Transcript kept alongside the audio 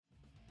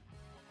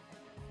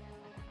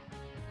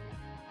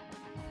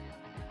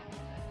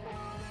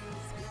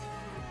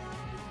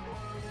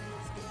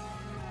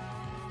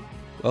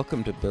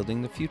Welcome to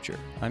Building the Future.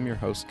 I'm your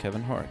host,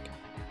 Kevin Horick.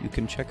 You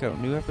can check out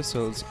new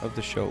episodes of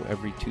the show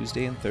every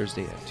Tuesday and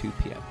Thursday at 2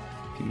 p.m.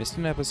 If you missed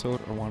an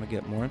episode or want to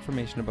get more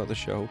information about the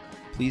show,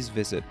 please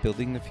visit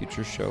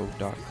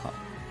buildingthefutureshow.com.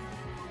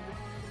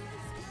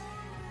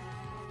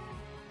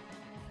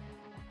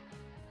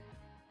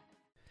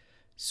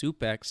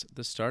 SoupX,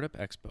 the Startup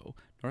Expo,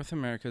 North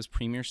America's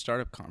premier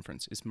startup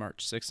conference, is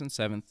March 6th and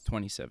 7th,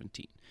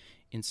 2017,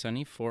 in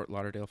sunny Fort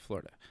Lauderdale,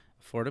 Florida.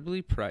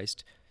 Affordably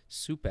priced,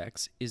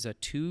 SoupX is a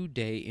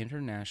 2-day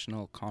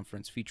international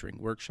conference featuring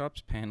workshops,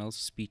 panels,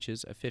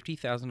 speeches, a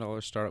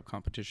 $50,000 startup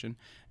competition,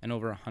 and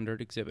over 100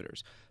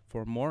 exhibitors.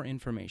 For more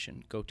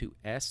information, go to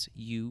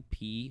sup-x.org.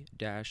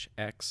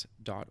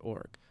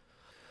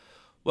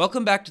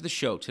 Welcome back to the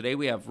show. Today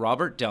we have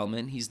Robert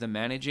Delman. He's the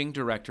managing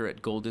director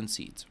at Golden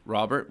Seeds.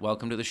 Robert,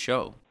 welcome to the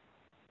show.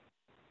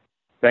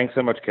 Thanks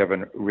so much,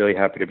 Kevin. Really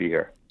happy to be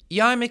here.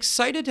 Yeah, I'm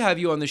excited to have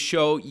you on the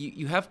show.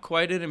 You have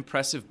quite an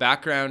impressive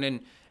background,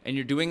 and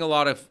you're doing a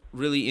lot of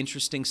really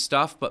interesting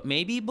stuff. But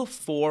maybe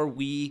before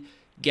we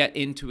get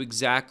into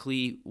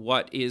exactly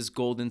what is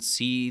Golden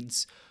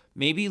Seeds,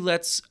 maybe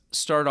let's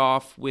start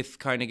off with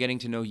kind of getting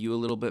to know you a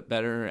little bit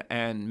better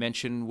and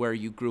mention where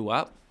you grew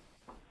up.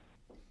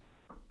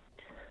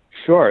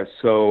 Sure.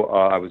 So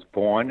I was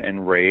born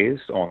and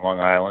raised on Long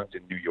Island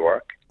in New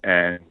York,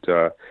 and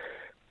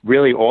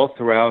really all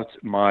throughout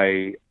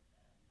my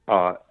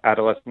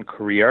adolescent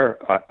career,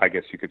 I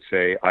guess you could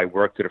say, I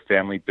worked at a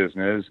family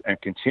business and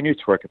continued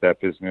to work at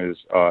that business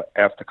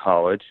after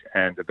college,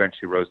 and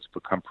eventually rose to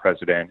become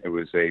president. It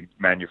was a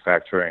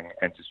manufacturing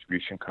and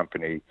distribution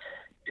company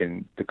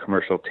in the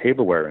commercial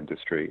tableware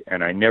industry,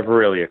 and I never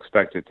really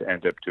expected to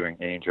end up doing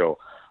angel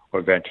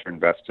or venture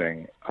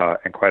investing,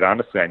 and quite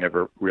honestly, I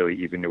never really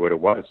even knew what it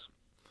was.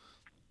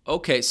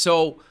 Okay,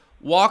 so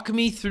walk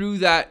me through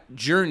that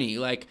journey.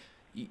 Like,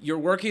 you're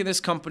working at this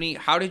company.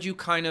 How did you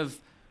kind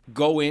of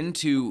go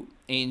into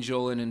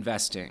angel and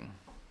investing?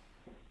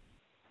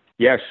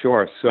 Yeah,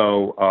 sure.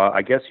 So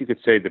I guess you could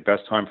say the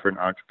best time for an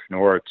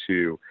entrepreneur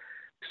to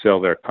sell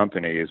their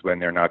company is when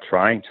they're not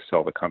trying to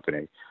sell the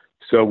company.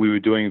 So we were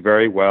doing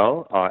very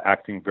well,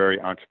 acting very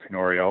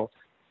entrepreneurial,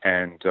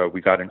 and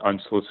we got an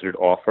unsolicited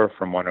offer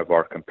from one of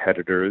our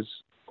competitors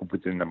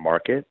within the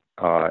market,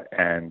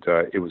 and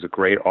it was a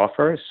great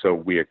offer, so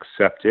we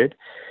accepted.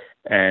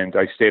 And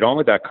I stayed on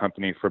with that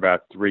company for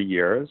about 3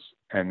 years,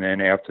 and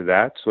then after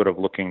that, sort of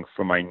looking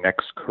for my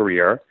next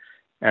career,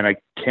 and I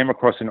came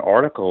across an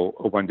article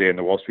one day in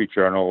the Wall Street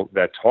Journal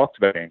that talked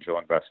about angel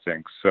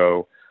investing.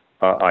 So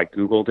I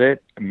Googled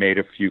it, made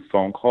a few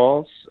phone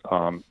calls,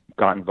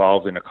 got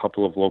involved in a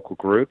couple of local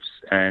groups,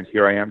 and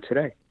here I am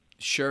today.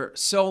 Sure.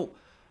 So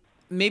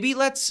maybe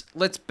let's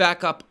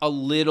back up a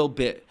little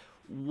bit.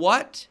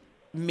 What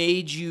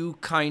made you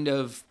kind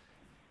of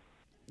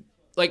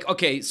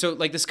so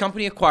this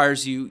company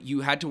acquires you,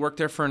 you had to work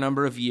there for a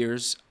number of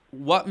years.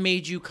 What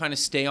made you kind of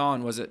stay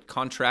on? Was it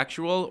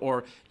contractual,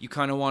 or you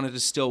kind of wanted to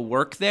still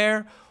work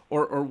there,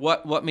 or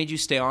what made you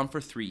stay on for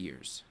 3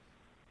 years?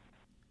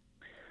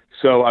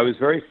 So I was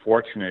very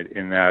fortunate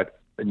in that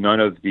none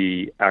of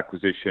the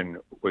acquisition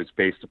was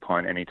based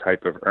upon any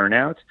type of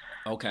earnout.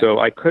 Okay. So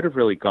I could have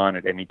really gone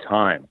at any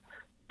time,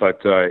 but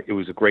it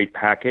was a great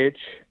package,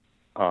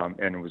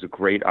 and it was a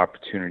great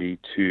opportunity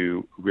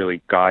to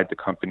really guide the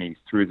company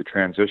through the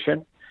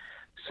transition.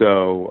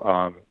 So,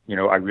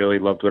 I really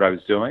loved what I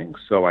was doing,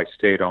 so I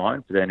stayed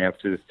on. But then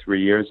after the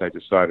 3 years, I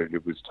decided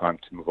it was time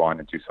to move on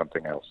and do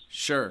something else.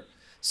 Sure.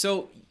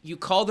 So you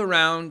called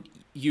around,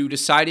 you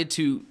decided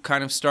to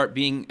kind of start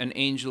being an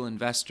angel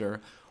investor.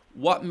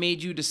 What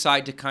made you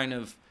decide to kind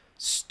of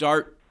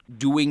start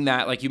doing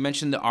that? Like, you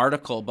mentioned the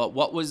article, but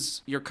what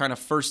was your kind of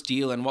first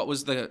deal, and what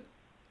was the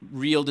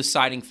real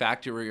deciding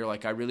factor where you're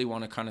like, I really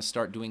want to kind of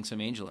start doing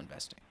some angel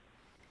investing?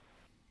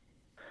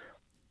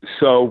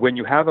 So when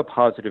you have a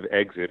positive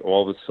exit,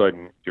 all of a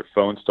sudden your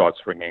phone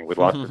starts ringing with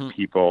lots of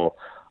people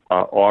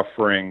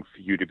offering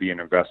for you to be an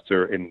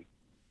investor in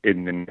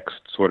the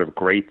next sort of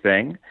great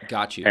thing.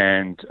 Got you.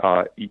 And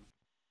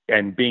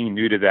being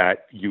new to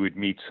that, you would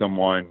meet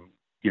someone,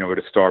 at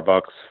a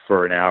Starbucks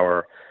for an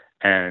hour,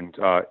 and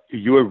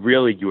you were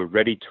ready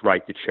to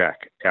write the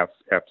check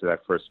after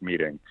that first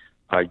meeting.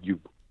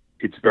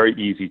 It's very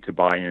easy to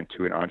buy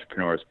into an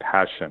entrepreneur's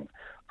passion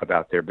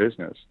about their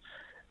business.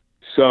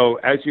 So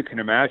as you can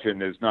imagine,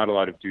 there's not a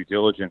lot of due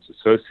diligence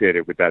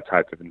associated with that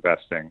type of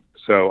investing.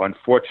 So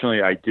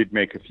unfortunately, I did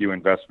make a few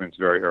investments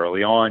very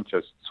early on,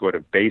 just sort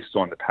of based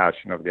on the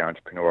passion of the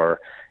entrepreneur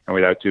and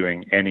without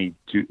doing any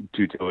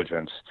due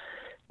diligence.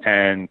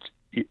 And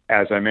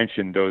as I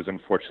mentioned, those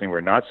unfortunately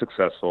were not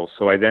successful.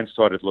 So I then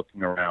started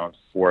looking around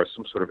for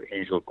some sort of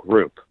angel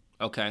group.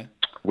 Okay.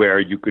 Where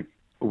you could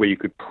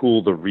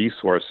pool the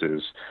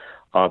resources,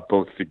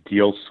 both the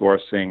deal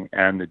sourcing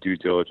and the due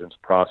diligence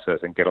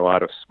process, and get a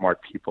lot of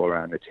smart people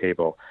around the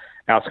table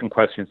asking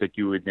questions that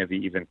you would never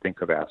even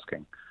think of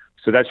asking.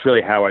 So that's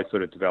really how I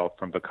sort of developed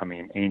from becoming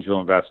an angel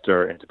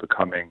investor into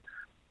becoming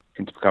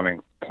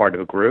part of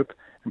the group.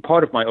 And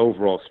part of my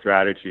overall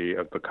strategy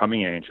of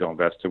becoming an angel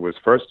investor was,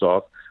 first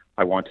off,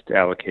 I wanted to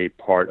allocate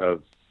part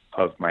of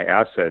of my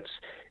assets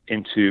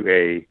into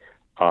a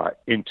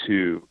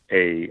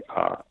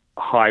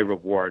high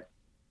reward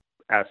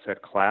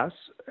asset class.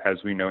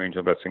 As we know, angel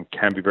investing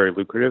can be very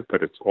lucrative,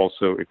 but it's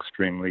also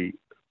extremely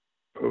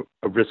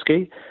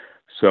risky.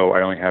 So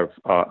I only have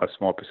a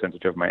small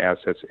percentage of my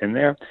assets in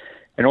there.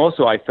 And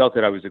also, I felt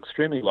that I was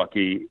extremely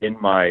lucky in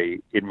my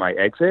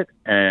exit,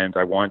 and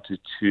I wanted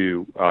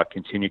to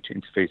continue to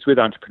interface with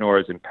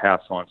entrepreneurs and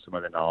pass on some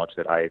of the knowledge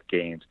that I had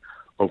gained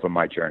over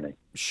my journey.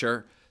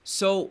 Sure.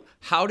 So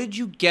how did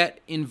you get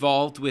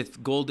involved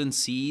with Golden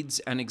Seeds,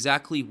 and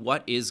exactly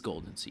what is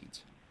Golden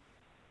Seeds?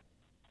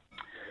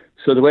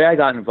 So the way I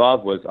got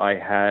involved was I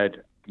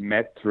had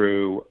met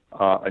through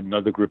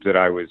another group that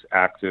I was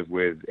active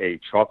with, a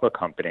chocolate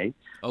company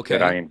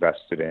that I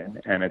invested in,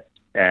 and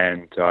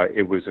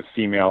it was a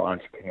female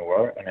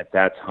entrepreneur, and at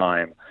that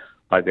time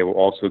they were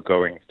also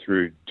going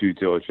through due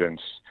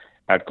diligence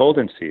at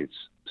Golden Seeds.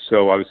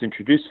 So I was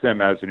introduced to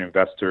them as an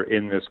investor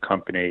in this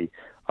company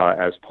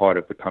as part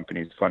of the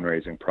company's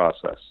fundraising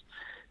process.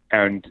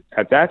 And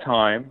at that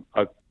time,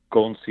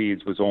 Golden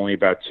Seeds was only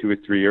about 2 or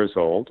 3 years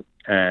old,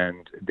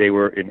 and they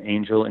were an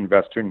angel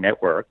investor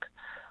network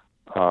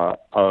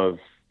of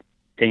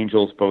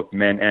angels, both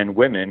men and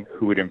women,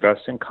 who would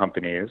invest in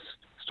companies,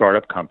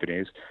 startup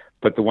companies.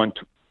 But the one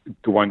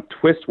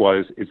twist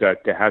is that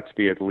there had to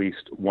be at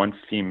least one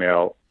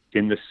female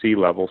in the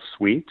C-level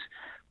suite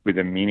with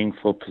a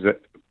meaningful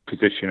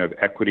position of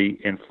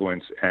equity,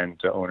 influence, and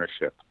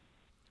ownership.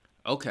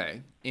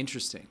 Okay,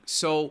 interesting.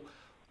 So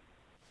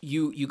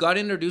you got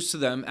introduced to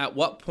them. At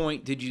what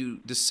point did you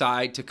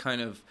decide to kind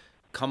of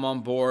come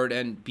on board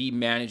and be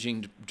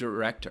managing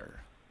director?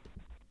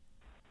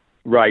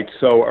 Right.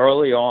 So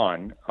early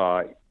on,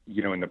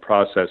 in the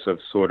process of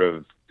sort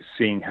of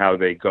seeing how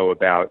they go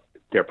about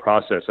their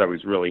process, I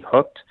was really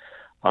hooked.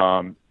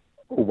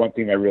 One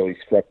thing that really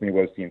struck me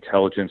was the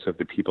intelligence of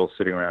the people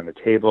sitting around the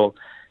table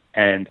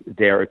and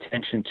their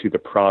attention to the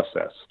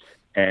process,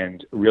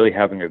 and really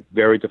having a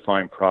very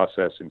defined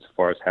process as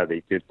far as how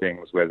they did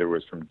things, whether it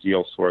was from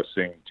deal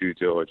sourcing, due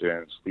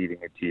diligence, leading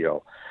a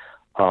deal.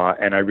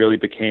 And I really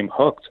became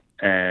hooked.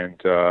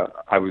 And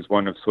I was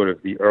one of sort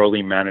of the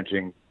early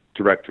managing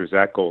directors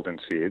at Golden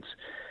Seeds.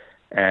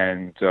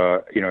 And,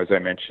 as I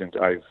mentioned,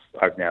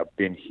 I've now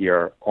been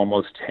here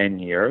almost 10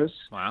 years.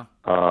 Wow.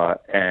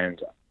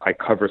 And I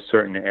cover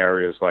certain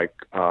areas like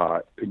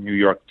New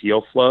York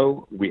deal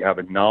flow. We have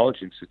a knowledge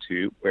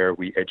institute where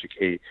we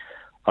educate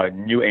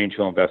new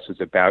angel investors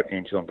about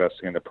angel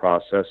investing in the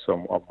process. So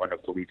I'm one of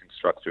the lead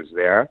instructors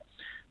there.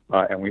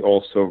 And we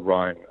also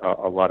run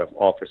a lot of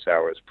office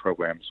hours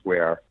programs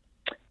where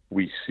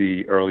we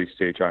see early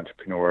stage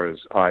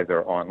entrepreneurs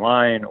either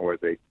online or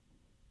they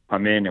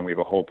come in, and we have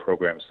a whole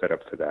program set up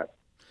for that.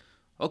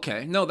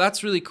 Okay. No,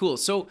 that's really cool.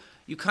 So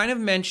you kind of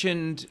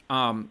mentioned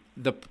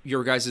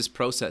your guys'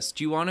 process.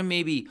 Do you want to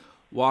maybe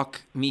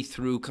walk me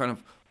through kind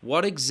of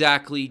what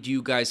exactly do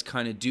you guys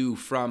kind of do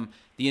from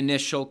the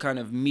initial kind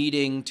of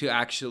meeting to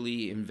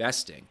actually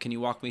investing? Can you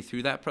walk me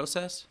through that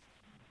process?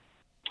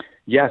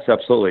 Yes,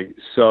 absolutely.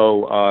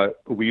 So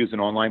we use an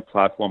online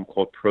platform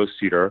called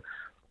Proceeder.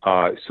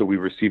 So we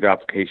receive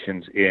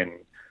applications in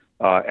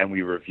and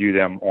we review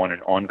them on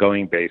an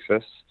ongoing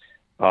basis.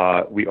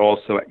 We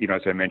also,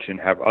 as I mentioned,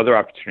 have other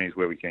opportunities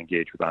where we can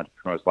engage with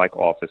entrepreneurs like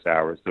office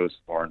hours. Those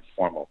are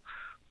informal.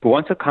 But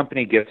once a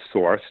company gets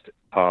sourced,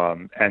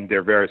 and there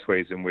are various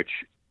ways in which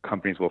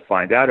companies will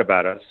find out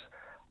about us,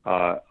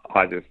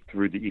 either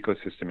through the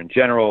ecosystem in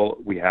general.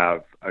 We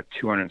have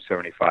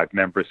 275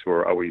 members who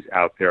are always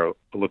out there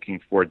looking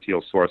for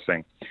deal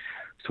sourcing.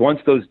 So once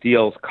those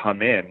deals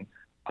come in,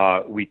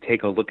 we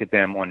take a look at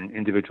them on an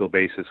individual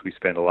basis. We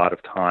spend a lot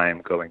of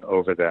time going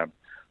over them.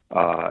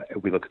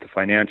 We look at the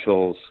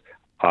financials,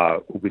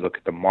 we look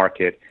at the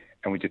market,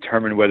 and we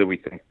determine whether we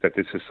think that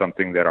this is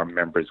something that our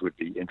members would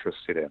be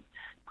interested in.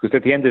 Because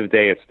at the end of the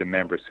day, it's the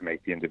members who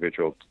make the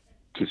individual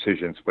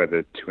decisions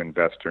whether to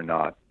invest or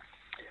not.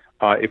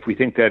 If we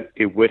think that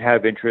it would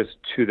have interest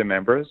to the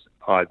members,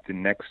 the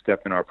next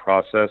step in our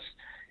process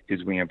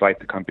is we invite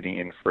the company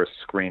in for a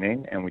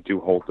screening, and we do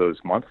hold those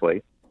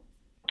monthly.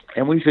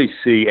 And we usually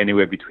see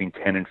anywhere between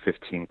 10 and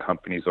 15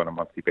 companies on a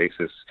monthly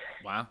basis.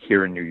 Wow.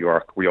 Here in New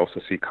York. We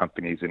also see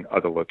companies in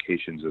other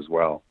locations as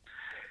well.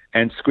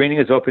 And screening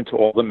is open to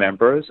all the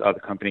members. The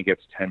company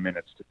gets 10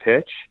 minutes to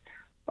pitch.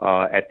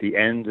 At the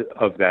end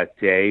of that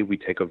day, we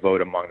take a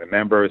vote among the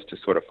members to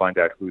sort of find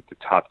out who the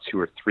top 2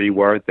 or 3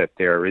 were that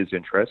there is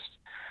interest.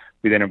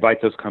 We then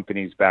invite those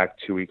companies back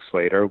 2 weeks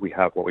later. We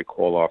have what we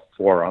call our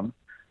forum,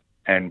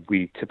 and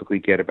we typically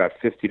get about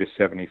 50 to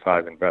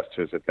 75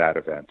 investors at that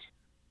event.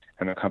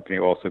 And the company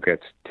also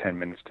gets 10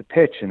 minutes to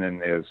pitch, and then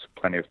there's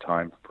plenty of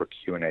time for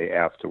Q&A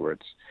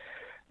afterwards.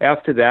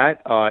 After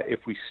that,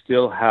 if we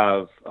still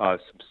have some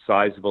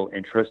sizable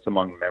interest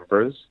among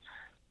members,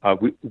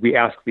 we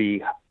ask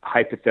the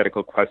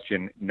hypothetical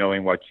question,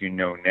 knowing what you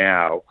know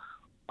now,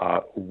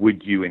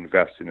 would you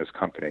invest in this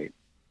company?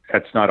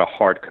 That's not a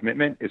hard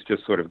commitment. It's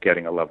just sort of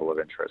getting a level of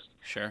interest.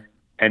 Sure.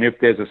 And if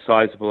there's a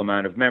sizable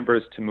amount of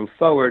members to move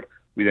forward,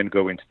 we then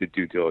go into the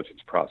due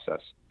diligence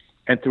process.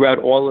 And throughout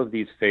all of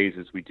these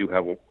phases, we do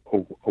have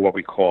what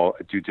we call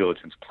a due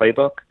diligence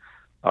playbook,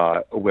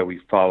 where we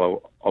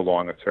follow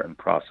along a certain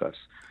process.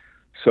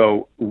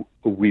 So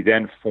we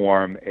then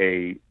form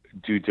a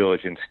due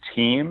diligence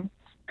team,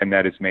 and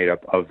that is made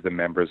up of the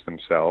members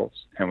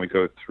themselves. And we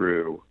go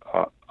through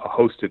a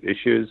host of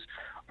issues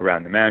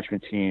around the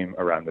management team,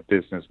 around the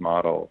business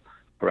model,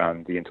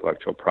 around the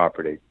intellectual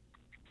property.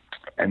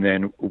 And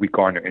then we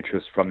garner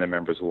interest from the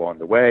members along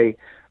the way.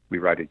 We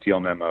write a deal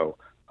memo,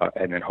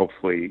 and then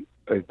hopefully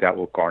that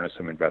will garner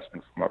some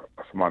investment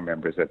from our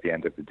members at the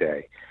end of the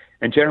day.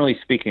 And generally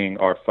speaking,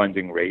 our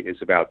funding rate is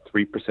about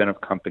 3% of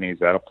companies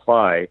that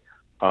apply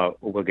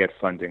will get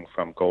funding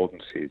from Golden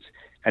Seeds.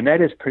 And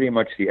that is pretty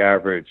much the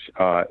average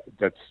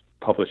that's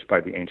published by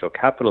the Angel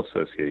Capital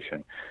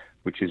Association,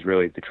 which is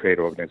really the trade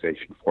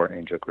organization for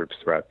angel groups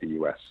throughout the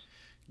U.S.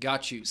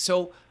 Got you.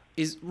 So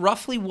is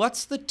roughly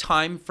what's the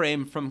time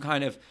frame from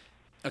kind of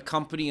a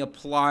company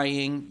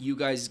applying, you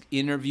guys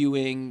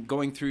interviewing,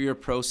 going through your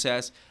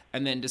process,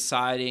 and then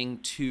deciding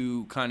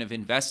to kind of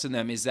invest in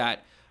them? Is that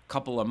a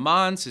couple of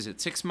months? Is it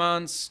 6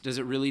 months? Does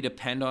it really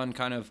depend on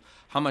kind of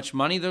how much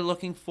money they're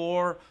looking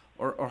for,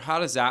 or how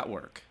does that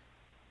work?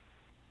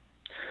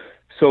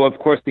 So, of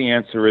course, the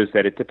answer is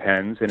that it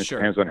depends, and it Sure.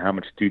 depends on how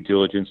much due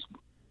diligence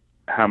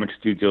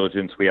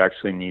we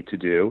actually need to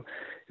do.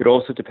 It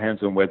also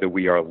depends on whether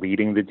we are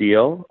leading the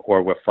deal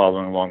or we're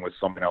following along with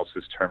someone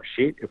else's term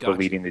sheet. If we're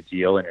leading the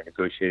deal and are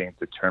negotiating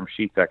the term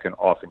sheet, that can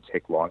often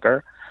take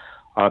longer.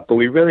 But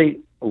we really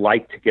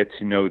like to get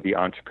to know the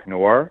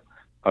entrepreneur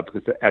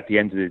because at the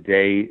end of the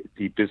day,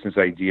 the business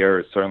idea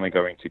is certainly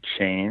going to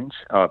change,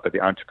 but the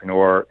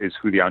entrepreneur is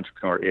who the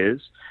entrepreneur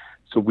is.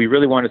 So we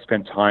really want to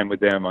spend time with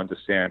them,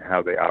 understand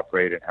how they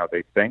operate and how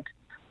they think.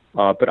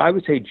 But I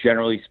would say,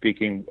 generally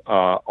speaking,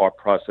 our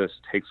process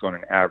takes on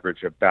an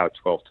average about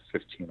 12 to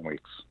 15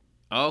 weeks.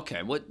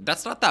 Okay, well,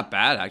 that's not that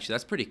bad, actually.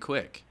 That's pretty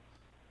quick.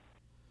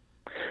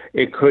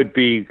 It could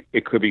be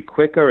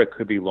quicker, it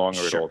could be longer.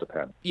 Sure. It all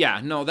depends. Yeah,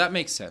 no, that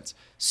makes sense.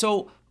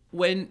 So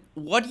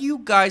what do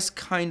you guys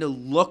kind of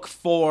look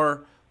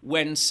for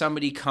when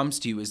somebody comes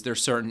to you? Is there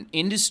certain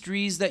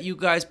industries that you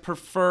guys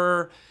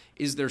prefer?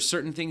 Is there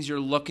certain things you're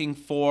looking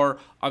for?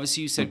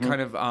 Obviously, you said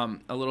kind of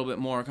a little bit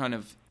more kind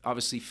of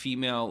obviously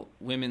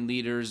women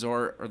leaders,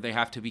 or they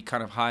have to be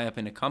kind of high up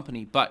in a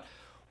company. But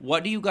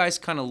what do you guys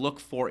kind of look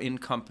for in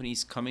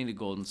companies coming to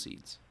Golden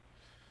Seeds?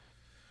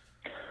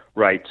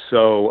 Right.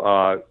 So,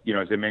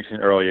 as I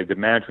mentioned earlier, the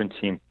management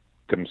team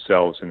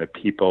themselves and the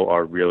people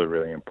are really,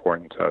 really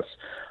important to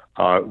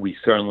us. We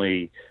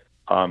certainly,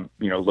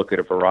 look at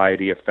a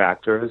variety of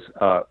factors.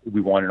 We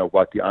want to know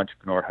what the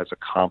entrepreneur has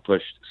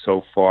accomplished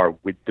so far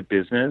with the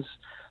business.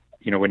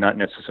 We're not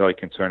necessarily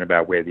concerned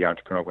about where the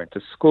entrepreneur went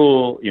to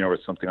school, or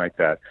something like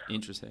that.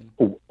 Interesting.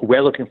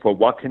 We're looking for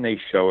what can they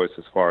show us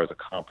as far as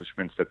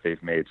accomplishments that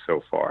they've made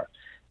so far.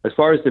 As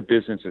far as the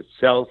business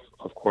itself,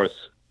 of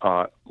course,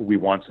 we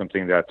want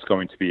something that's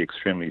going to be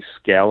extremely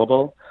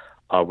scalable.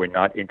 We're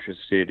not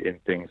interested in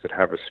things that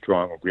have a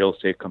strong real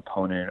estate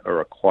component or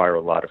require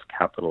a lot of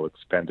capital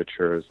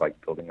expenditures,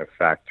 like building a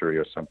factory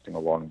or something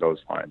along those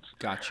lines.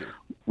 Got you.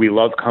 We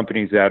love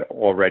companies that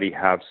already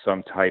have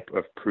some type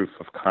of proof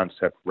of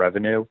concept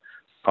revenue.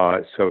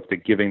 So if they're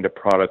giving the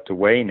product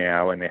away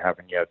now and they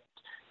haven't yet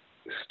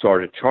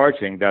started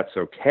charging, that's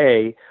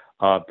okay.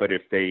 But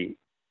if they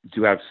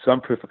do have some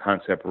proof of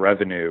concept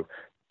revenue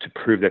to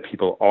prove that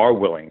people are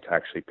willing to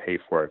actually pay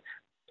for it,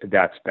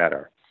 that's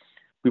better.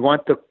 We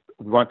want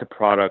the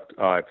product,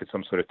 if it's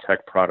some sort of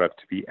tech product,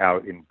 to be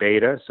out in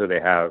beta, so they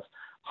have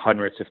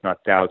hundreds, if not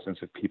thousands,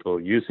 of people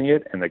using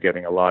it, and they're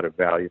getting a lot of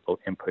valuable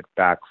input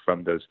back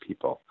from those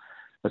people.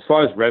 As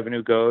far as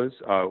revenue goes,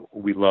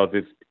 we love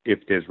if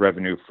there's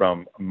revenue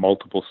from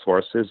multiple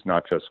sources,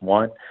 not just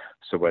one.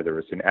 So whether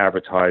it's in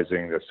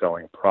advertising, they're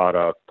selling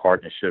product,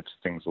 partnerships,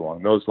 things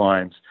along those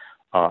lines.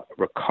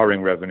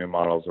 Recurring revenue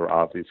models are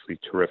obviously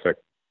terrific.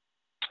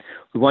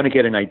 We want to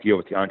get an idea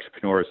what the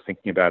entrepreneur is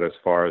thinking about as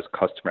far as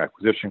customer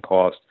acquisition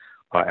cost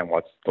and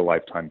what's the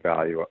lifetime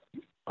value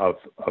of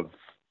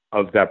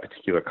that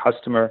particular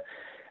customer.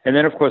 And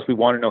then, of course, we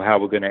want to know how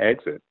we're going to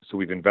exit. So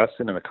we've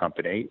invested in the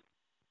company.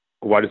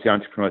 What is the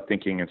entrepreneur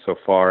thinking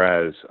insofar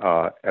as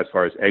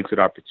exit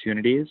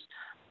opportunities?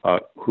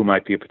 Who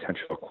might be a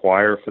potential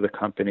acquirer for the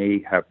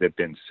company? Have there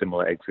been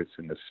similar exits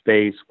in the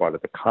space? What are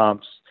the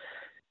comps?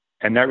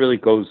 And that really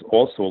goes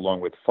also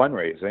along with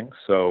fundraising.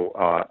 So,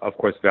 of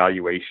course,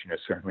 valuation is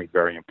certainly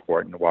very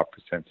important. What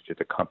percentage of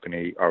the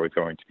company are we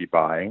going to be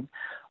buying?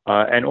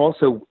 And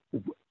also,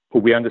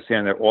 we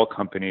understand that all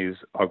companies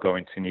are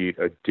going to need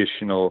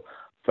additional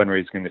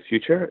fundraising in the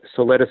future.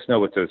 So let us know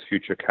what those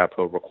future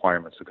capital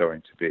requirements are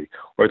going to be,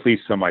 or at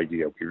least some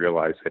idea. We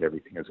realize that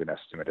everything is an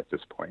estimate at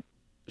this point.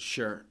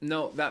 Sure.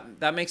 No,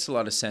 that makes a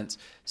lot of sense.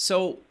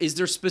 So is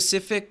there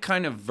specific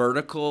kind of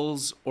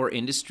verticals or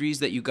industries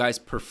that you guys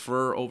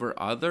prefer over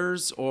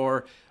others,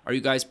 or are you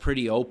guys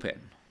pretty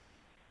open?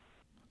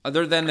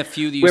 Other than the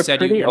few that you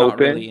said you're not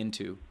really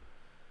into.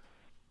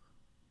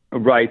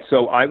 Right.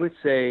 So I would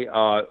say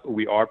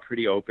we are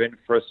pretty open.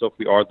 First off,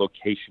 we are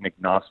location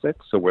agnostic.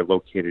 So we're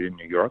located in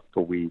New York,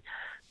 but we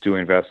do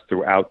invest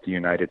throughout the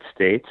United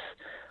States.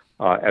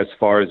 As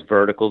far as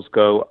verticals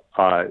go,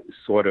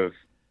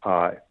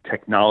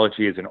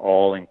 technology is an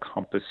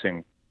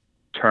all-encompassing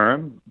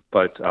term,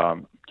 but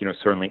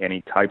certainly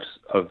any types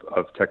of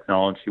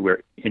technology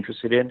we're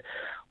interested in.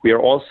 We are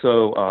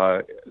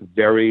also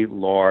very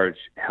large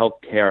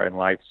healthcare and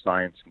life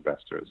science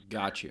investors.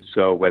 Got you.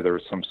 So whether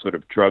it's some sort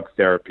of drug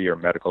therapy or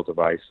medical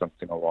device,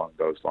 something along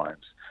those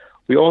lines.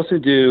 We also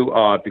do,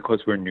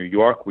 because we're in New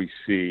York, we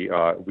see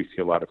a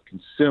lot of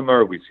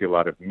consumer, we see a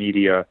lot of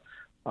media.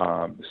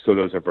 So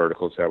those are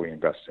verticals that we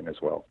invest in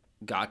as well.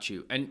 Got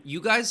you. And you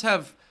guys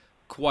have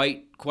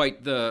quite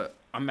the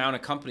amount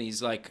of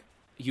companies. Like,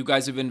 you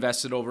guys have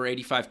invested over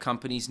 85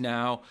 companies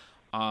now.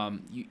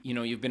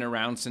 You've been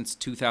around since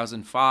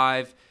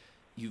 2005.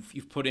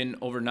 You've put in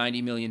over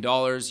 $90 million.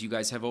 You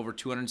guys have over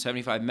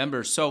 275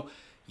 members. So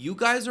you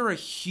guys are a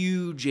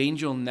huge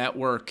angel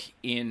network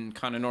in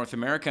kind of North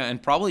America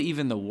and probably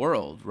even the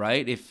world,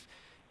 right?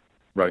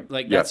 Right.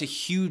 That's a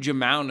huge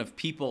amount of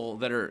people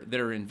that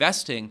are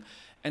investing.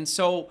 And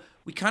so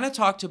we kind of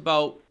talked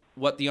about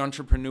what the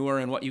entrepreneur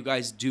and what you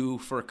guys do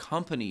for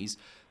companies,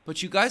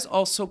 but you guys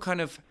also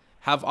kind of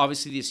have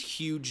obviously this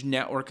huge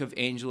network of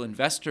angel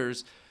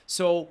investors.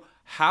 So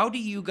how do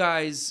you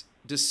guys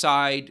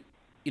decide,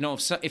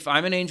 if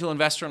I'm an angel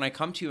investor and I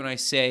come to you and I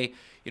say,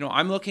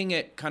 I'm looking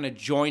at kind of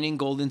joining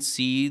Golden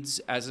Seeds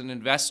as an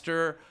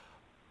investor,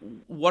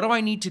 what do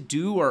I need to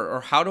do,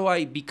 or how do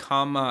I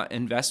become an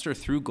investor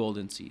through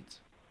Golden Seeds?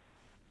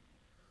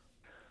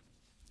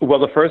 Well,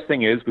 the first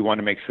thing is we want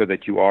to make sure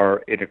that you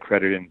are an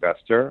accredited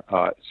investor.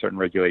 Certain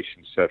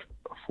regulations set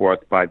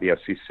forth by the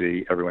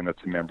SEC. Everyone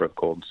that's a member of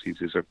Golden Seeds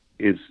is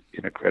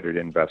an accredited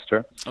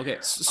investor. Okay,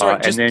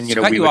 sorry, and then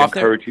cut we you would off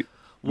encourage there. you.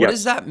 What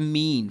does that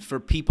mean for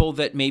people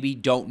that maybe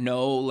don't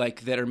know,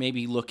 like that are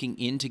maybe looking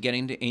into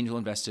getting to angel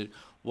invested?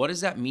 What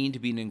does that mean to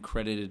be an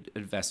accredited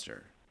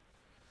investor?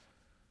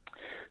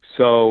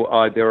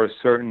 So there are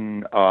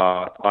certain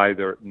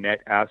either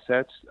net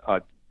assets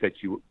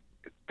that you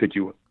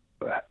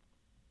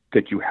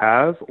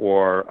have,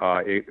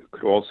 or it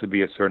could also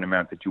be a certain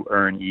amount that you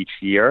earn each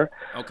year.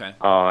 Okay.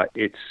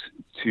 It's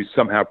to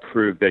somehow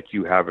prove that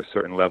you have a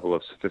certain level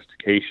of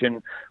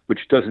sophistication,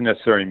 which doesn't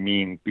necessarily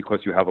mean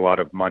because you have a lot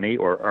of money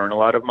or earn a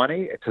lot of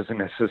money. It doesn't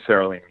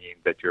necessarily mean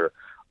that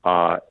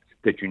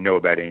that you know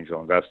about angel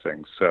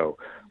investing. So,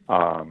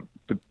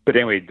 but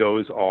anyway,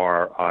 those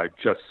are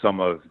just some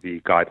of the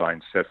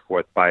guidelines set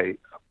forth by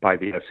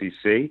the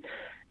SEC.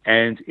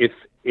 And if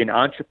an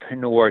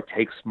entrepreneur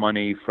takes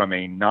money from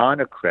a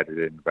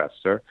non-accredited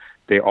investor,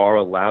 they are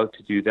allowed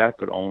to do that,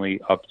 but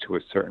only up to a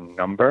certain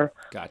number.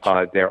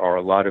 Gotcha. There are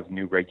a lot of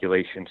new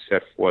regulations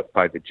set forth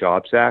by the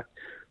Jobs Act.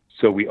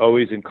 So we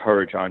always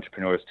encourage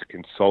entrepreneurs to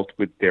consult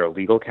with their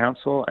legal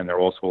counsel, and there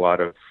are also a lot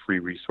of free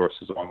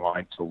resources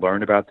online to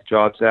learn about the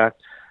Jobs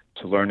Act,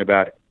 to learn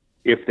about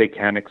if they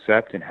can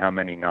accept and how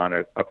many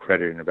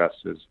non-accredited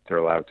investors they're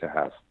allowed to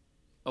have.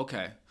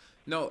 Okay.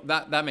 No,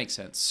 that makes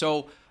sense.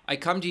 So I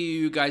come to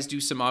you guys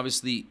do some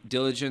obviously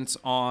diligence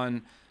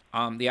on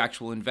the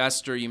actual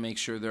investor. You make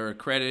sure they're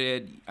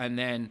accredited. And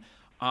then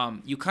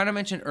you kind of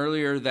mentioned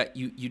earlier that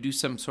you do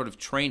some sort of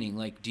training.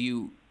 Like,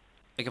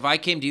 if I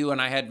came to you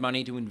and I had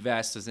money to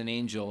invest as an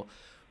angel,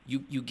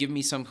 you give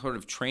me some sort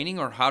of training,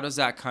 or how does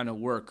that kind of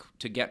work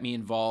to get me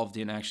involved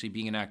in actually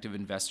being an active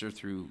investor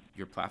through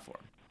your platform?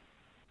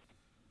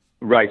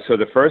 Right. So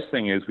the first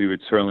thing is we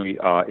would certainly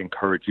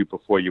encourage you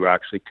before you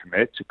actually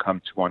commit to come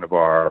to one of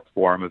our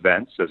forum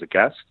events as a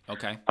guest.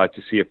 Okay.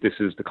 To see if this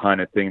is the kind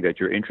of thing that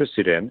you're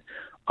interested in.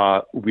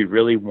 We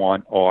really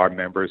want our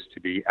members to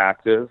be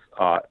active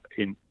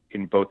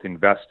in both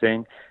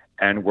investing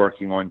and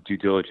working on due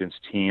diligence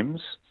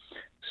teams.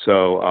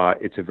 So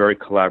it's a very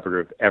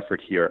collaborative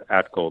effort here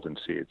at Golden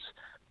Seeds.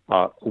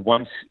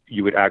 Once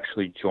you would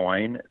actually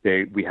join,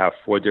 we have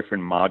 4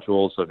 different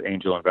modules of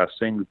angel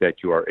investing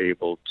that you are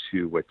able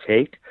to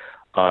take.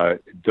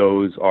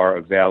 Those are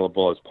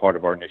available as part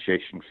of our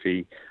initiation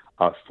fee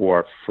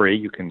for free.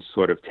 You can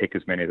sort of take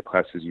as many of the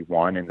classes you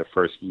want in the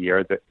first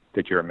year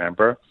that you're a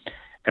member.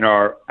 And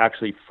our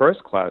actually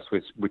first class,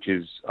 which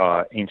is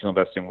Angel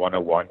Investing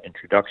 101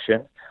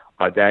 Introduction,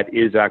 that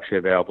is actually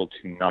available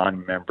to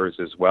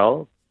non-members as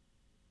well.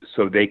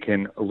 So they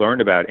can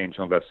learn about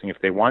angel investing if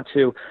they want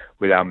to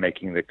without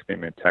making the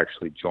commitment to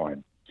actually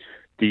join.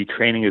 The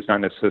training is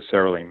not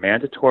necessarily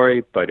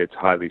mandatory, but it's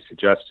highly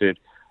suggested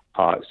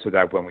so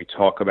that when we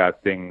talk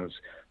about things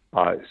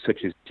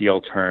such as deal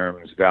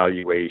terms,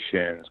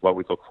 valuations, what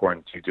we look for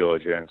in due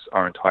diligence,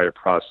 our entire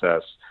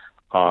process,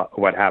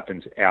 what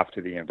happens after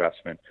the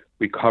investment,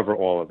 we cover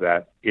all of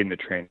that in the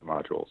training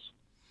modules.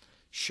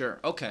 Sure.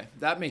 Okay.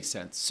 That makes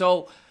sense.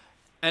 So,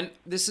 and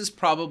this is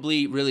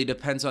probably really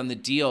depends on the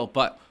deal,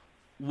 but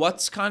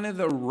what's kind of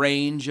the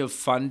range of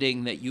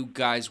funding that you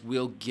guys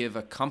will give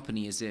a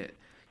company? Is it,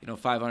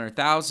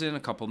 500,000, a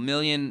couple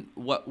million?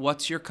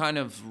 What's your kind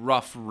of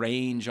rough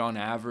range on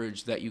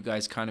average that you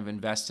guys kind of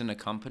invest in a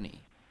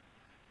company?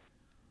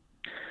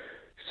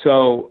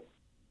 So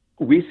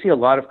we see a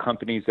lot of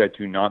companies that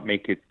do not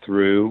make it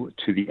through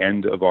to the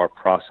end of our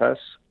process,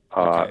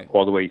 Okay.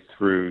 all the way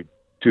through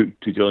to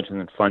due diligence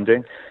and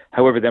funding.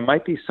 However, there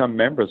might be some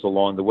members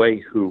along the way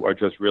who are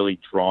just really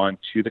drawn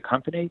to the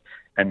company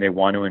and they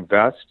want to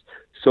invest.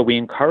 So we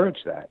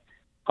encourage that.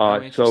 Oh, So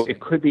it interesting.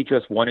 could be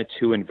just one or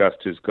two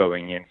investors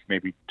going in,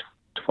 maybe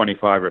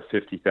 $25,000 or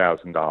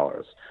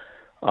 $50,000.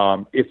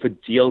 If a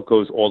deal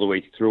goes all the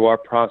way through our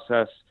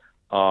process,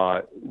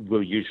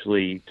 we'll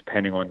usually,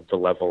 depending on the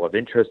level of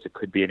interest, it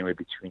could be anywhere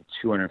between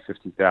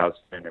 $250,000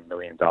 and $1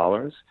 million.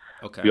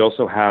 Okay. We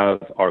also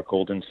have our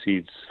Golden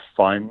Seeds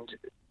Fund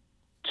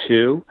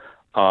 2,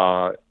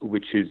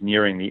 which is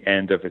nearing the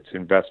end of its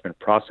investment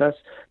process.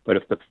 But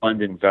if the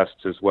fund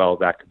invests as well,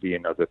 that could be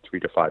another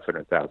 $300,000 to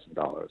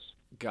 $500,000.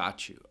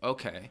 Got you.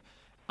 Okay.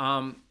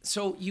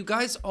 So you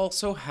guys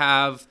also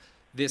have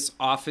this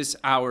office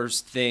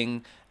hours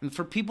thing, and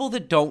for people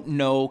that don't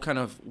know kind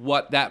of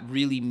what that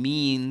really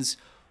means,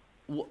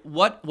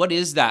 what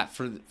is that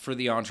for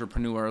the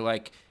entrepreneur?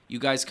 Like, you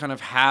guys kind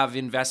of have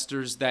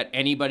investors that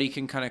anybody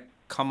can kind of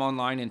come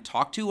online and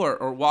talk to,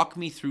 or walk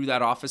me through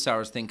that office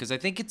hours thing, because I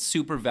think it's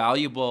super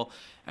valuable,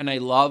 and I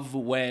love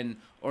when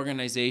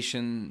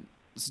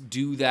organizations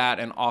do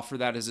that and offer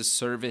that as a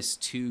service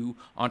to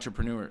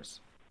entrepreneurs.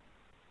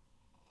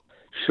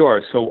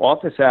 Sure. So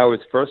office hours,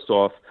 first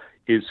off,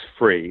 is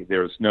free.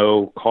 There's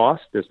no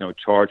cost, there's no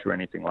charge or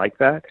anything like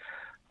that.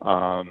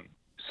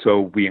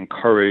 So we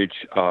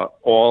encourage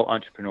all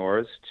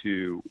entrepreneurs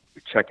to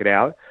check it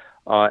out.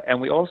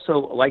 And we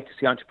also like to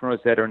see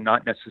entrepreneurs that are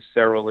not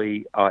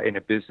necessarily in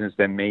a business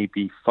that may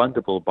be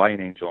fundable by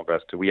an angel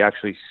investor. We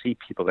actually see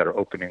people that are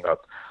opening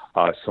up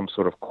some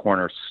sort of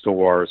corner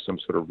store, some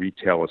sort of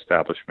retail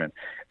establishment,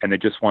 and they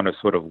just want to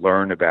sort of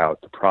learn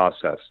about the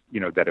process,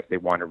 that if they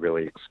want to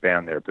really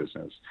expand their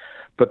business.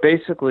 But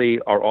basically,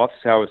 our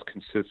office hours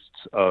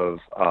consists of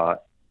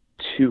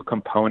two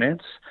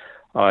components.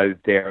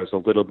 There's a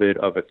little bit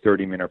of a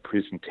 30-minute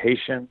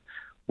presentation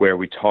where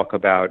we talk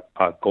about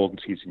Golden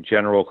Seeds in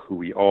general, who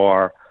we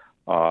are,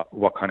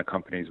 what kind of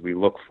companies we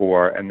look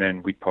for, and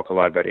then we talk a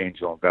lot about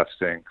angel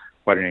investing,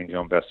 what an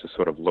angel investor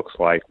sort of looks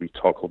like. We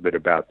talk a little bit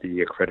about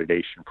the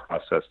accreditation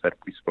process that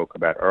we spoke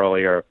about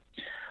earlier.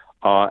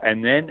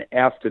 And then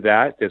after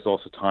that, there's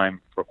also time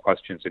for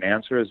questions and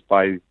answers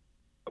by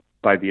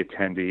the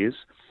attendees.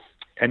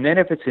 And then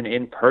if it's an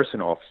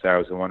in-person office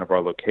hours in one of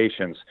our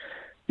locations,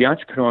 the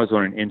entrepreneurs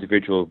on an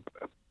individual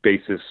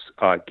basis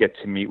get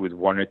to meet with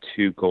one or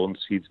two Golden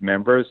Seeds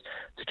members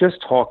to just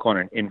talk on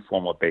an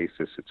informal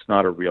basis. It's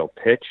not a real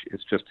pitch.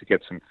 It's just to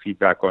get some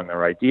feedback on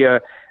their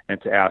idea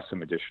and to ask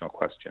some additional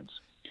questions.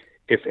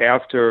 If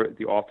after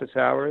the office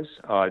hours,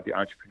 the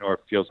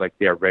entrepreneur feels like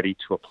they are ready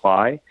to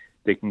apply,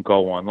 they can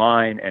go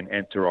online and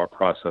enter our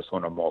process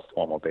on a more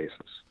formal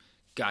basis.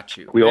 Got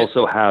you. We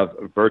also have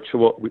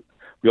virtual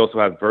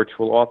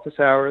office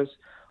hours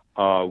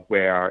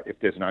where if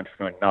there's an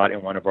entrepreneur not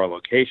in one of our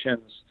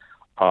locations,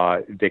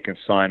 they can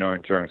sign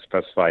on during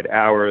specified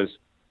hours.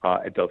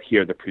 They'll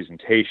hear the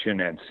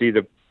presentation and see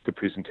the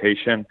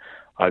presentation.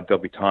 There'll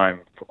be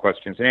time for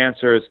questions and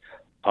answers,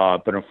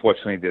 but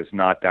unfortunately, there's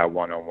not that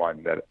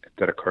one-on-one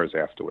that occurs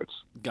afterwards.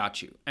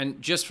 Got you.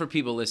 And just for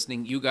people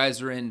listening,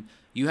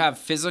 you have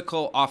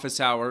physical office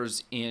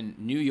hours in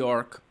New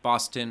York,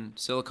 Boston,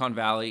 Silicon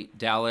Valley,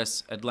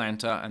 Dallas,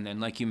 Atlanta, and then,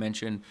 like you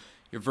mentioned,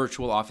 your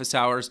virtual office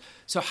hours.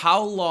 So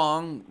how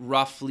long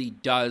roughly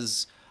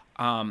does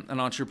an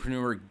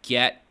entrepreneur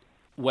get,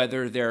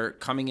 whether they're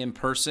coming in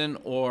person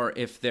or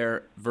if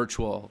they're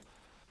virtual?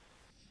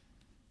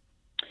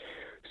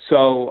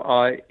 So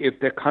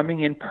if they're coming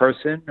in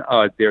person,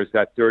 there's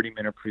that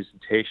 30-minute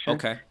presentation,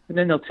 Okay. and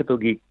then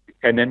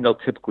they'll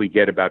typically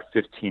get about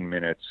 15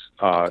 minutes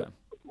Okay.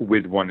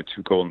 with one or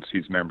two Golden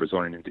Seeds members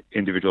on an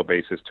individual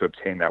basis to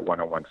obtain that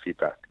one-on-one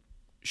feedback.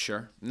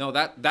 Sure. No,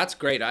 that's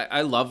great.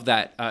 I love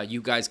that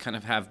you guys kind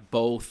of have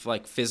both,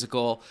 like,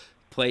 physical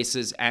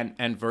places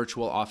and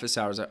virtual office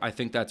hours. I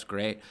think that's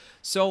great.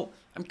 So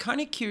I'm kind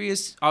of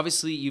curious,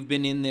 obviously you've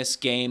been in this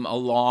game a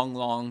long,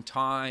 long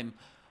time.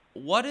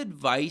 What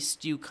advice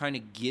do you kind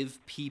of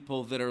give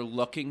people that are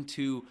looking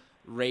to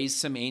raise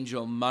some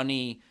angel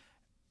money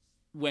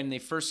when they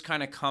first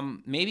kind of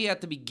come, maybe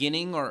at the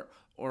beginning, or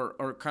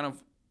kind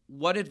of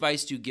what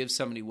advice do you give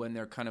somebody when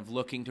they're kind of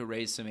looking to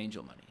raise some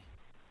angel money?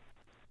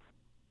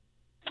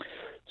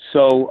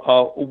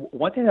 So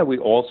one thing that we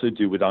also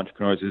do with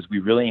entrepreneurs is we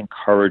really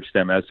encourage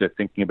them as they're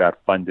thinking about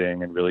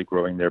funding and really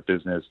growing their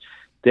business.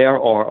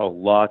 There are a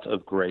lot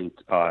of great,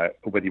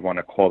 whether you want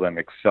to call them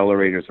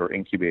accelerators or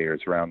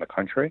incubators around the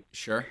country.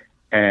 Sure.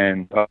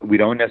 And we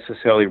don't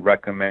necessarily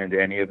recommend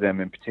any of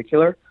them in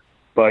particular,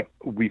 but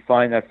we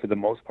find that for the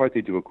most part,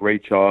 they do a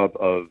great job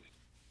of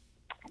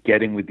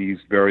getting with these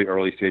very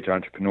early stage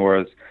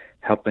entrepreneurs,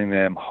 helping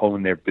them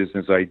hone their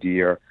business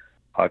idea,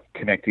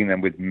 connecting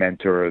them with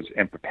mentors,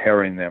 and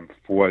preparing them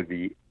for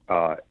the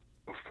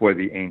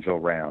angel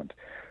round.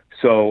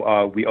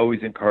 So we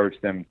always encourage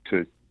them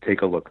to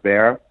take a look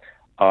there.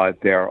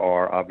 There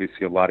are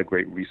obviously a lot of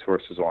great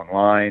resources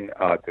online.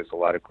 There's a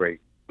lot of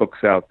great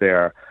books out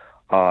there.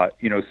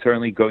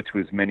 Certainly go to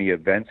as many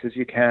events as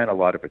you can. A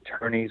lot of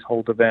attorneys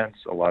hold events.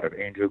 A lot of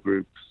angel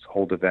groups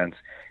hold events.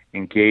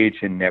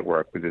 Engage and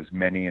network with as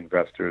many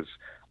investors,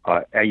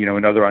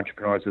 and other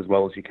entrepreneurs as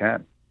well as you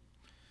can.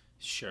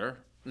 Sure.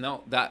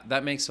 No,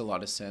 that makes a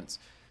lot of sense.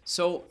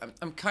 So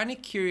I'm kind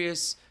of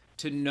curious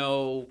to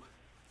know,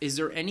 is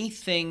there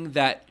anything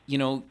that,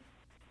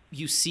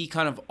 you see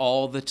kind of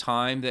all the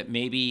time that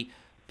maybe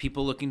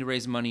people looking to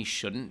raise money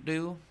shouldn't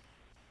do?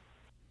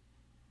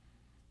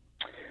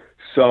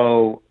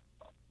 So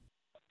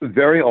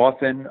very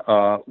often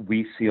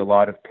we see a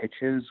lot of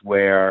pitches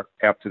where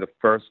after the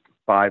first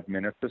 5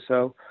 minutes or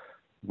so,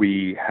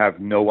 we have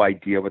no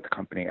idea what the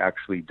company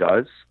actually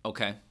does.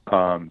 Okay.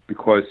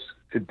 Because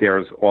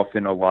there's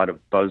often a lot of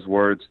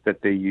buzzwords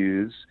that they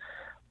use,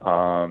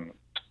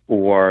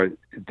 or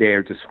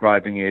they're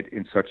describing it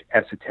in such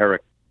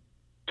esoteric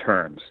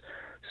terms.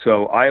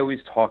 So I always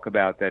talk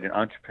about that an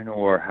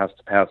entrepreneur has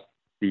to pass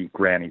the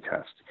granny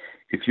test.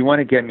 If you want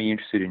to get me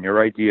interested in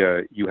your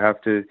idea, you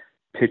have to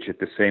pitch it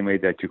the same way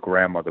that your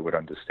grandmother would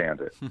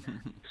understand it.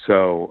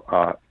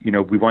 So,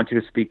 we want you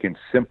to speak in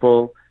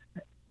simple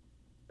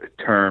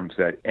terms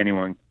that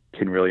anyone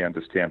can really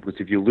understand.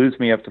 Because if you lose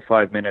me after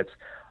 5 minutes,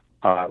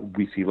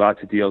 we see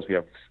lots of deals.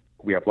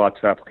 We have lots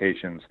of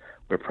applications.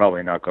 We're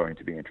probably not going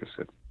to be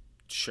interested.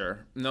 Sure.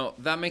 No,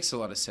 that makes a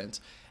lot of sense.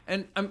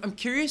 And I'm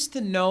curious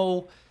to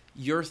know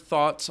your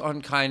thoughts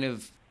on kind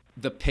of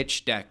the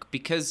pitch deck,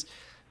 because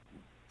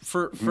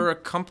for a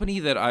company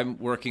that I'm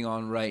working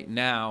on right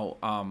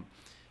now,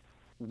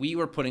 we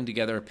were putting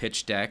together a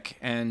pitch deck,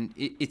 and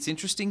it's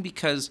interesting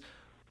because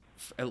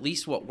at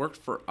least what worked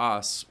for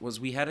us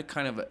was we had a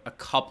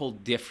couple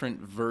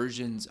different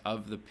versions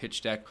of the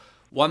pitch deck.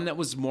 One that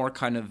was more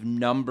kind of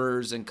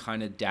numbers and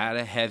kind of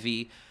data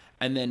heavy,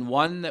 and then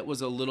one that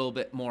was a little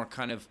bit more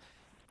kind of,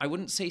 I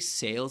wouldn't say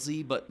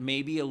salesy, but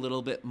maybe a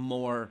little bit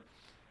more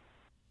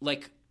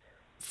like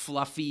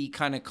fluffy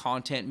kind of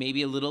content,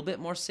 maybe a little bit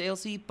more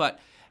salesy,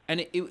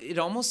 and it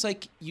almost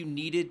like you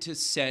needed to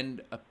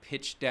send a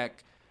pitch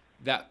deck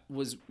that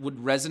would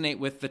resonate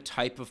with the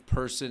type of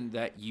person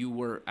that you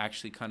were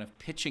actually kind of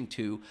pitching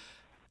to.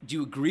 Do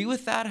you agree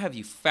with that? Have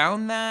you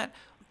found that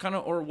kind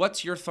of, or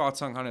what's your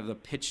thoughts on kind of the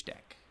pitch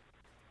deck?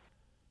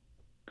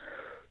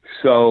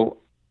 So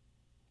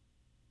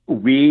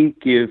we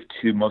give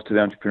to most of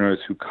the entrepreneurs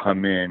who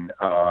come in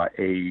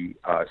a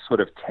sort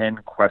of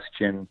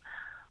 10-question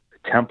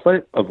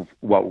template of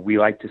what we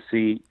like to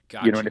see,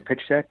 Gotcha. In a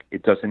pitch deck.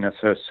 It doesn't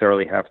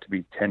necessarily have to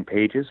be 10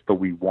 pages, but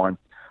we want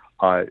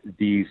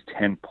these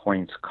 10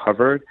 points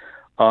covered.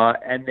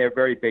 And they're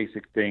very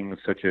basic things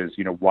such as,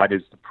 what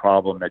is the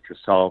problem that you're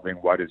solving?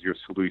 What is your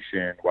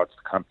solution? What's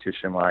the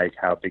competition like?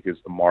 How big is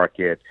the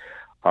market?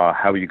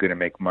 How are you going to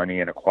make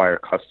money and acquire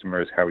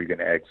customers? How are you going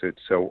to exit?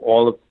 So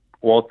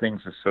all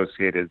things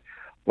associated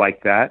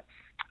like that.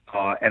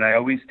 And I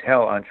always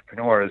tell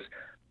entrepreneurs,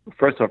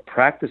 first off,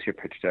 practice your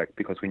pitch deck,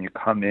 because when you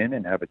come in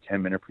and have a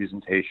 10-minute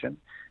presentation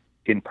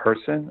in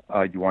person,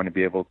 you want to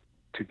be able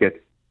to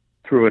get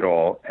through it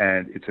all.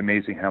 And it's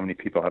amazing how many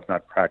people have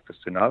not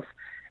practiced enough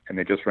and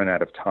they just run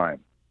out of time.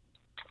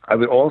 I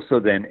would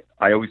also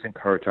I always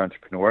encourage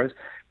entrepreneurs,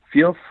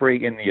 feel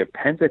free in the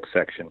appendix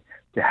section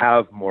to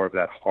have more of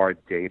that hard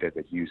data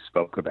that you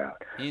spoke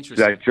about. Interesting.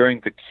 So that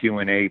during the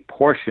Q&A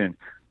portion,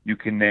 you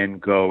can then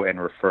go and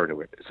refer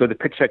to it. So the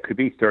pitch deck could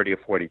be 30 or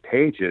 40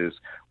 pages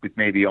with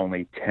maybe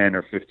only 10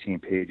 or 15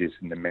 pages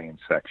in the main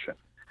section.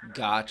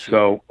 Gotcha.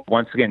 So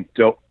once again,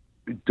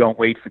 don't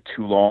wait for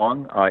too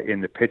long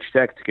in the pitch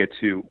deck to get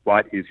to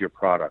what is your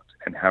product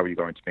and how are you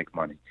going to make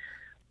money.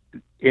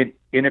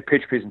 In a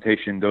pitch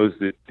presentation, those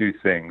are the two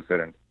things that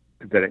an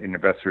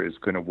investor is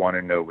going to want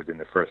to know within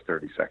the first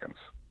 30 seconds.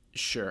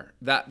 Sure.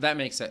 That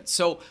makes sense.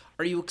 So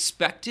are you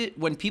expected,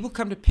 when people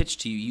come to pitch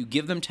to you, you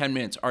give them 10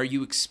 minutes, are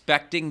you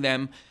expecting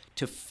them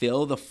to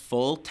fill the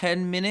full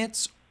 10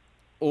 minutes?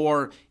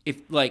 Or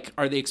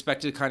are they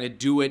expected to kind of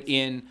do it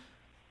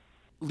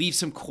leave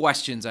some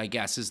questions, I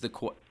guess, is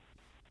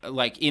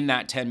in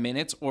that 10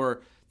 minutes, or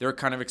they're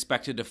kind of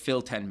expected to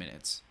fill 10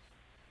 minutes?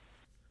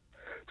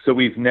 So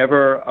we've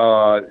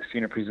never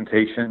seen a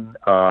presentation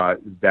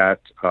that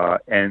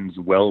ends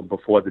well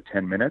before the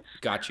 10 minutes.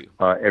 Got you.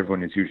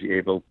 Everyone is usually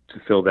able to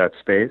fill that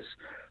space.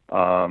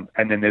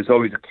 And then there's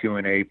always a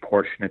Q&A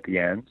portion at the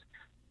end,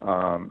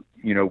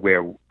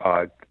 where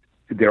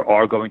there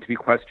are going to be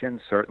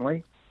questions,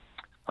 certainly.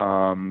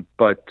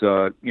 But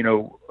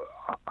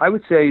I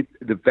would say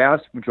the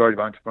vast majority of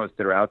entrepreneurs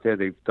that are out there,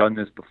 they've done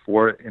this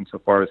before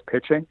insofar as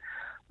pitching.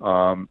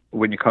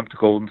 When you come to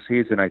Golden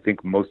Seeds, and I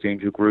think most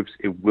angel groups,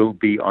 it will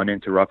be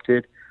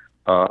uninterrupted.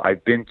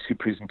 I've been to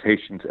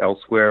presentations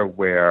elsewhere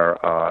where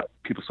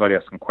people start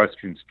asking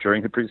questions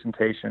during the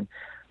presentation,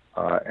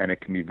 and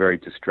it can be very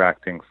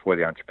distracting for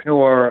the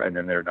entrepreneur, and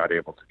then they're not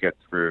able to get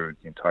through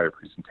the entire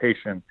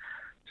presentation.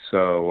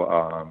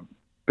 So,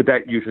 but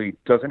that usually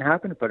doesn't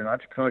happen, but an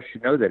entrepreneur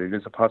should know that it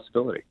is a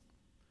possibility.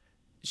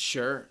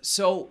 Sure.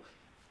 So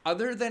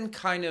other than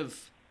kind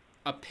of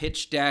a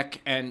pitch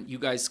deck, and you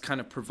guys kind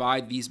of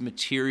provide these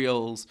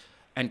materials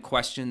and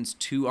questions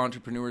to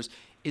entrepreneurs,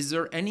 Is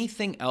there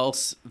anything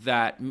else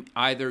that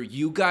either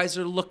you guys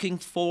are looking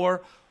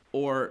for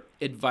or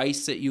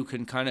advice that you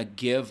can kind of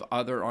give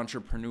other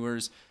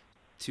entrepreneurs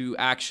to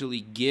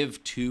actually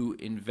give to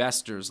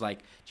investors? Like,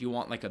 do you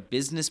want like a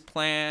business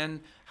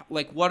plan?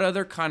 Like, what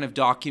other kind of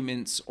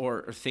documents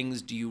or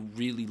things do you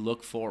really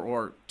look for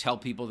or tell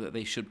people that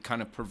they should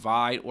kind of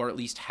provide or at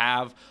least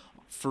have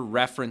for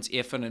reference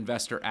if an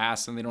investor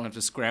asks and they don't have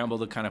to scramble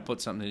to kind of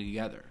put something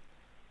together?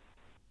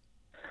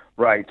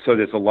 Right. So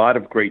there's a lot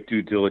of great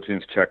due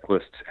diligence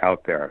checklists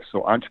out there.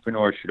 So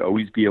entrepreneurs should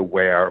always be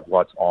aware of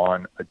what's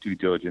on a due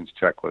diligence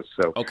checklist.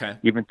 So Okay.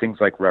 even things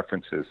like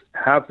references,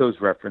 have those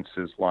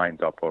references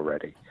lined up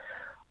already.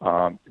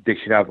 They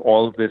should have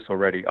all of this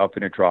already up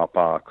in a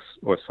Dropbox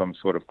or some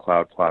sort of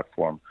cloud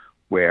platform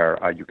where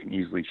you can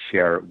easily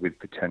share it with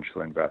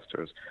potential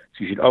investors.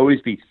 So you should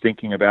always be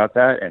thinking about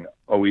that and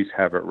always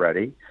have it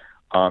ready.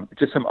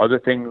 Just some other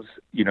things,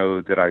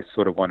 that I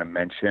sort of want to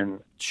mention.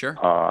 Sure.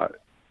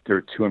 There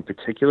are two in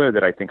particular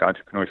that I think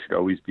entrepreneurs should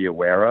always be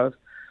aware of.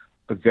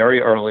 But very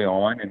early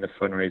on in the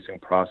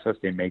fundraising process,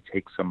 they may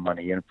take some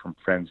money in from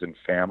friends and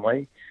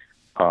family,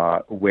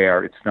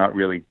 where it's not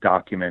really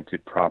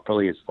documented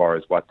properly as far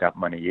as what that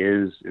money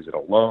is. Is it a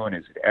loan?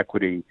 Is it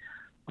equity?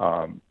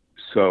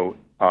 So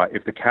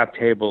if the cap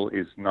table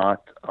is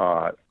not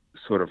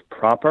sort of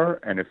proper,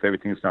 and if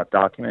everything is not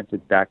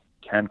documented, that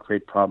can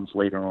create problems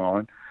later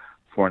on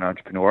for an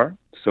entrepreneur.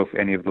 So if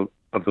any of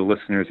the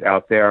listeners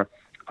out there,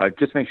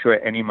 just make sure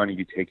any money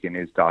you take in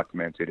is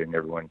documented and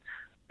everyone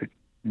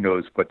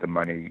knows what the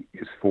money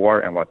is for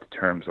and what the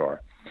terms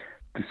are.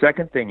 The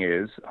second thing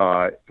is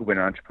when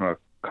an entrepreneur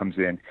comes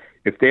in,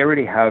 if they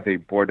already have a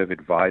board of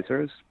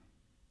advisors,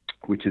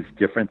 which is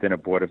different than a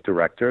board of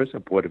directors. A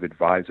board of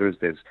advisors,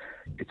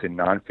 it's a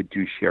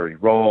non-fiduciary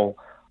role.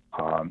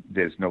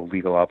 There's no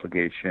legal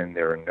obligation.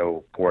 There are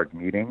no board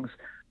meetings.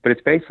 But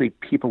it's basically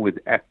people with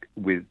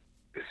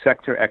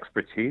sector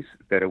expertise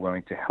that are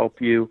willing to help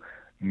you,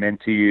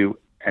 mentor you,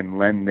 and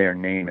lend their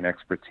name and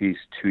expertise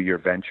to your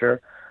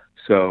venture.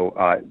 So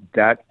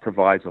that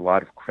provides a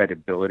lot of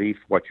credibility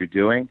for what you're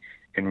doing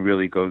and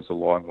really goes a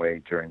long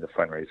way during the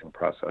fundraising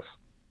process.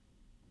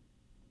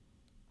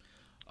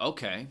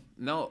 Okay.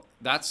 No,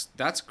 that's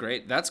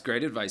great. That's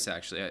great advice,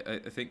 actually.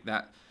 I think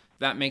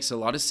that makes a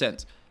lot of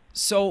sense.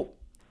 So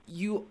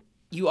you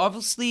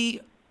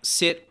obviously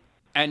sit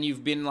and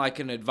you've been like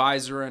an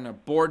advisor and a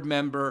board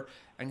member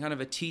and kind of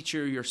a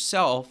teacher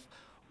yourself.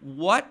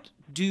 What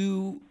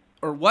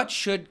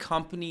should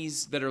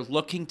companies that are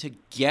looking to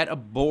get a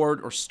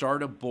board or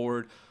start a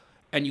board,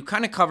 and you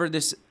kind of covered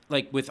this,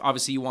 like with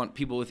obviously you want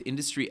people with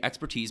industry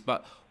expertise,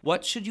 but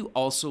what should you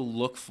also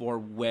look for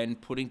when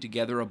putting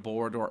together a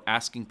board or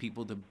asking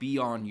people to be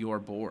on your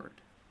board?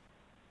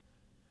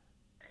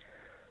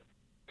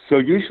 So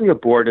usually a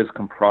board is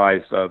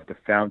comprised of the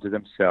founder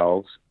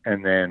themselves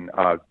and then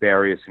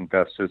various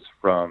investors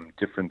from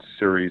different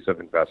series of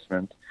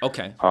investments.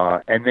 Okay.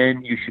 And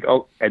then you should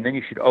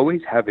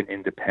always have an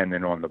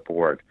independent on the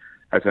board,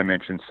 as I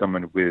mentioned,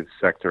 someone with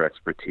sector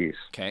expertise.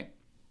 Okay.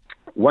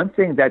 One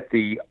thing that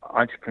the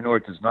entrepreneur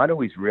does not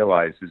always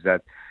realize is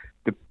that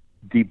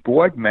the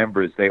board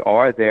members, they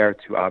are there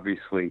to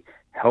obviously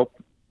help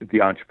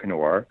the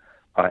entrepreneur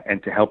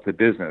and to help the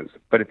business.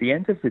 But at the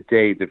end of the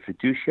day, the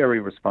fiduciary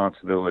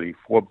responsibility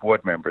for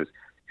board members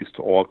is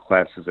to all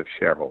classes of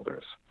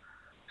shareholders.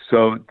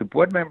 So the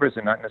board members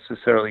are not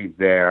necessarily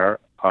there,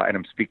 and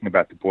I'm speaking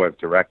about the board of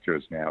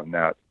directors now,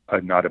 not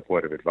a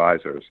board of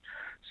advisors.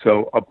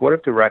 So a board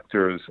of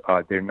directors,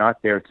 they're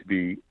not there to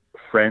be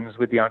friends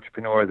with the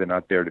entrepreneur. They're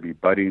not there to be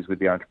buddies with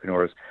the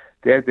entrepreneurs.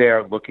 They're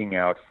there looking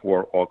out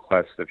for all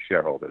classes of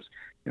shareholders.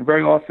 And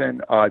very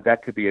often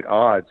that could be at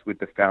odds with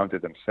the founder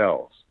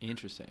themselves.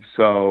 Interesting.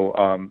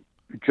 So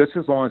just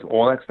as long as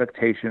all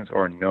expectations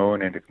are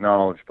known and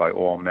acknowledged by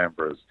all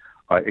members,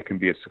 it can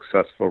be a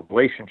successful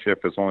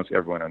relationship as long as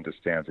everyone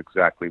understands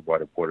exactly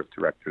what a board of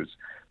directors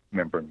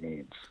member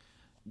means.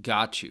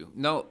 Got you.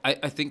 No,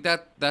 I think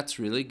that's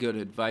really good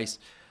advice.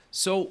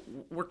 So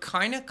we're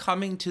kind of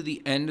coming to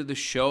the end of the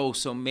show.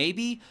 So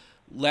maybe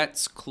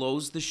let's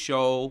close the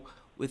show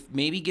with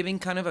maybe giving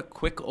kind of a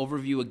quick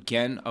overview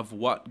again of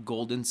what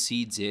Golden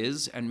Seeds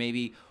is and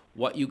maybe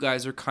what you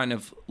guys are kind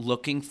of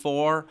looking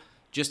for,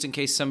 just in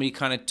case somebody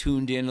kind of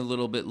tuned in a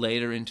little bit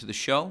later into the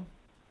show.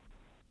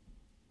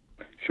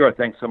 Sure.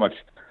 Thanks so much.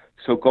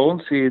 So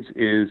Golden Seeds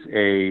is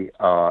a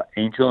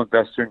angel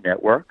investor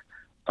network.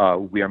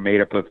 We are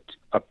made up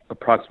of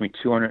approximately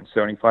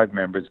 275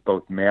 members,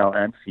 both male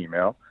and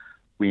female.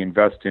 We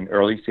invest in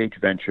early stage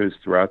ventures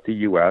throughout the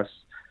U.S.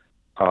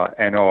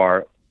 And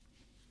our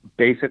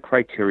basic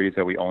criteria is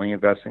that we only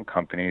invest in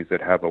companies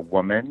that have a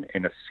woman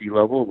in a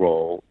C-level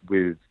role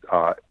with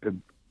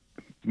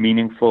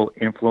meaningful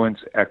influence,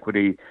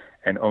 equity,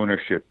 and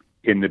ownership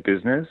in the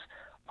business.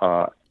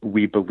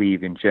 We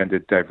believe in gender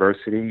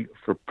diversity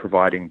for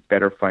providing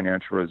better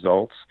financial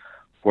results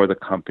for the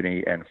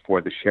company and for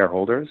the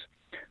shareholders.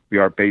 We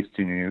are based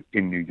in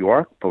New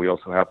York, but we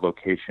also have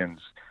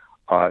locations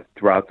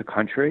throughout the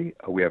country.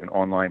 We have an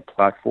online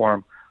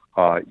platform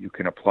You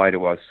can apply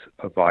to us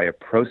via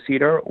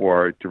Proseeder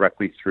or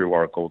directly through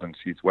our Golden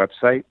Seeds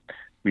website.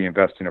 We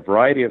invest in a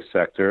variety of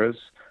sectors.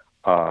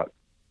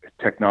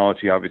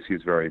 Technology obviously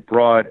is very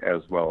broad,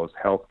 as well as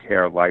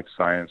healthcare, life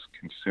science,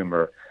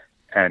 consumer,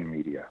 and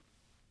media.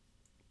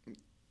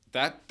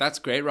 That's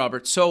great,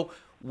 Robert. So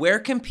where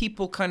can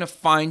people kind of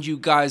find you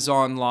guys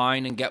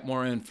online and get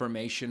more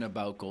information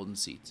about Golden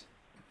Seeds?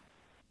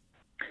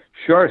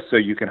 Sure. So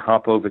you can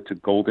hop over to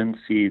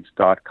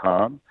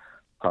goldenseeds.com,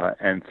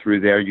 and through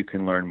there you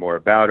can learn more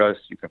about us.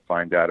 You can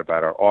find out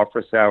about our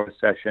office hour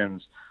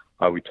sessions.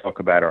 We talk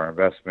about our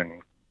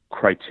investment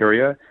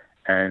criteria,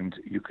 and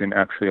you can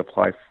actually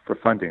apply for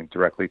funding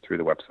directly through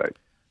the website.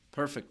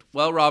 Perfect.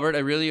 Well, Robert, I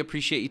really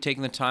appreciate you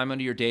taking the time out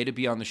of your day to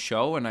be on the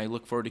show, and I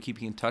look forward to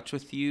keeping in touch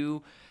with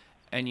you.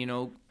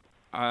 And,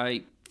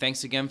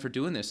 thanks again for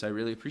doing this. I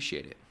really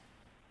appreciate it.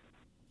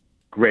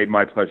 Great.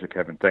 My pleasure,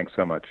 Kevin. Thanks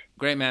so much.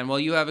 Great, man. Well,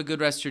 you have a good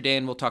rest of your day,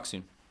 and we'll talk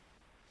soon.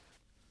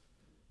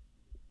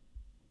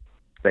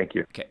 Thank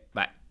you. Okay,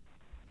 bye.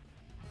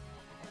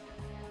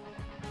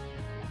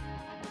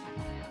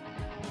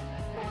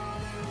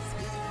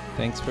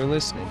 Thanks for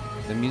listening.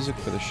 The music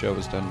for the show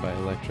is done by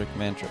Electric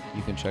Mantra.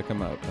 You can check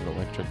them out at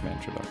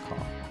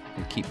electricmantra.com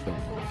and keep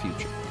building the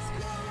future.